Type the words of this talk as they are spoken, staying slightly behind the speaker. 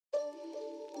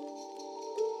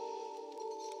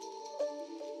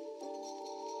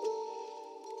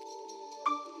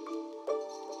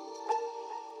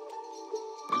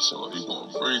So he going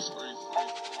crazy.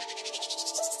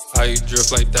 How you drip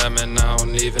like that, man, I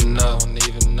don't even know.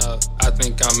 I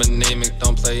think I'm anemic,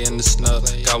 don't play in the snow.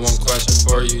 Got one question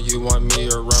for you, you want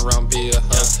me or run around be a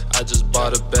hoe? I just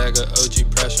bought a bag of OG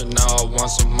pressure, now I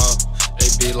want some more. They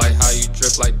be like, how you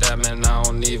drip like that, man, I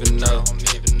don't even know.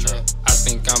 I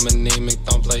think I'm anemic,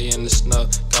 don't play in the snow.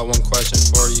 Got one question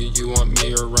for you, you want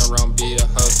me or run around be a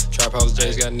hoe? Trap house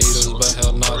J's got needles, but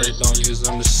hell no, they don't use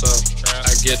them to sew.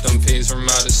 I get them peas from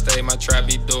out of state, my trap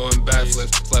be doing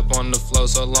backflips. Slept on the floor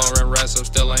so long, ran rats up,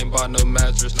 still ain't bought no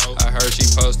mattress. I heard she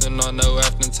posting on no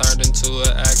F and turned into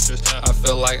an actress. I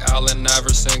feel like Allen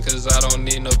Iverson, cause I don't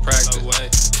need no practice.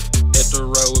 Hit the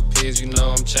road with peas, you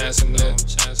know I'm chancing it.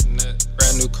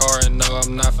 Brand new car and no,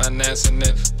 I'm not financing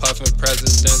it. Puffin'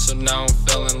 presidential, now I'm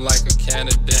feeling like a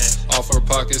candidate. All for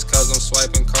pockets cause I'm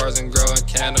swiping cars and growing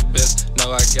cannabis.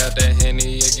 No, I got that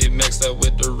Henny, it get mixed up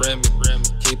with the Remy.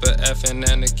 Keep a F'n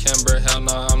and a Kimber, hell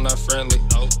no, I'm not friendly.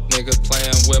 Nigga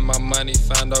playing with my money,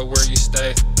 find out where you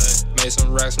stay. Made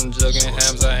some racks from jugging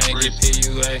hams, I ain't get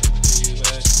PUA.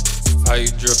 How you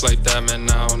drip like that, man,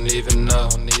 I don't even know.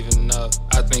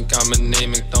 I think I'm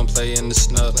anemic, don't play in the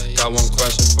snow. Got one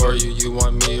question for you, you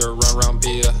want me or run around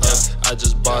be a hoe? I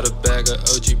just bought a bag of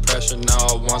OG pressure, now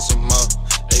I want some more.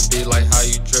 They be like, how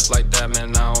you drip like that,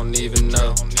 man, I don't even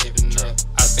know.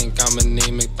 I think I'm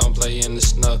anemic, don't play in the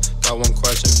snow. Got one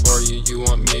question for you, you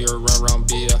want me or run around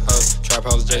be a hoe? Trap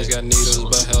house J's got needles,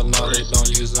 but hell no, they don't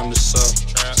use them to sew.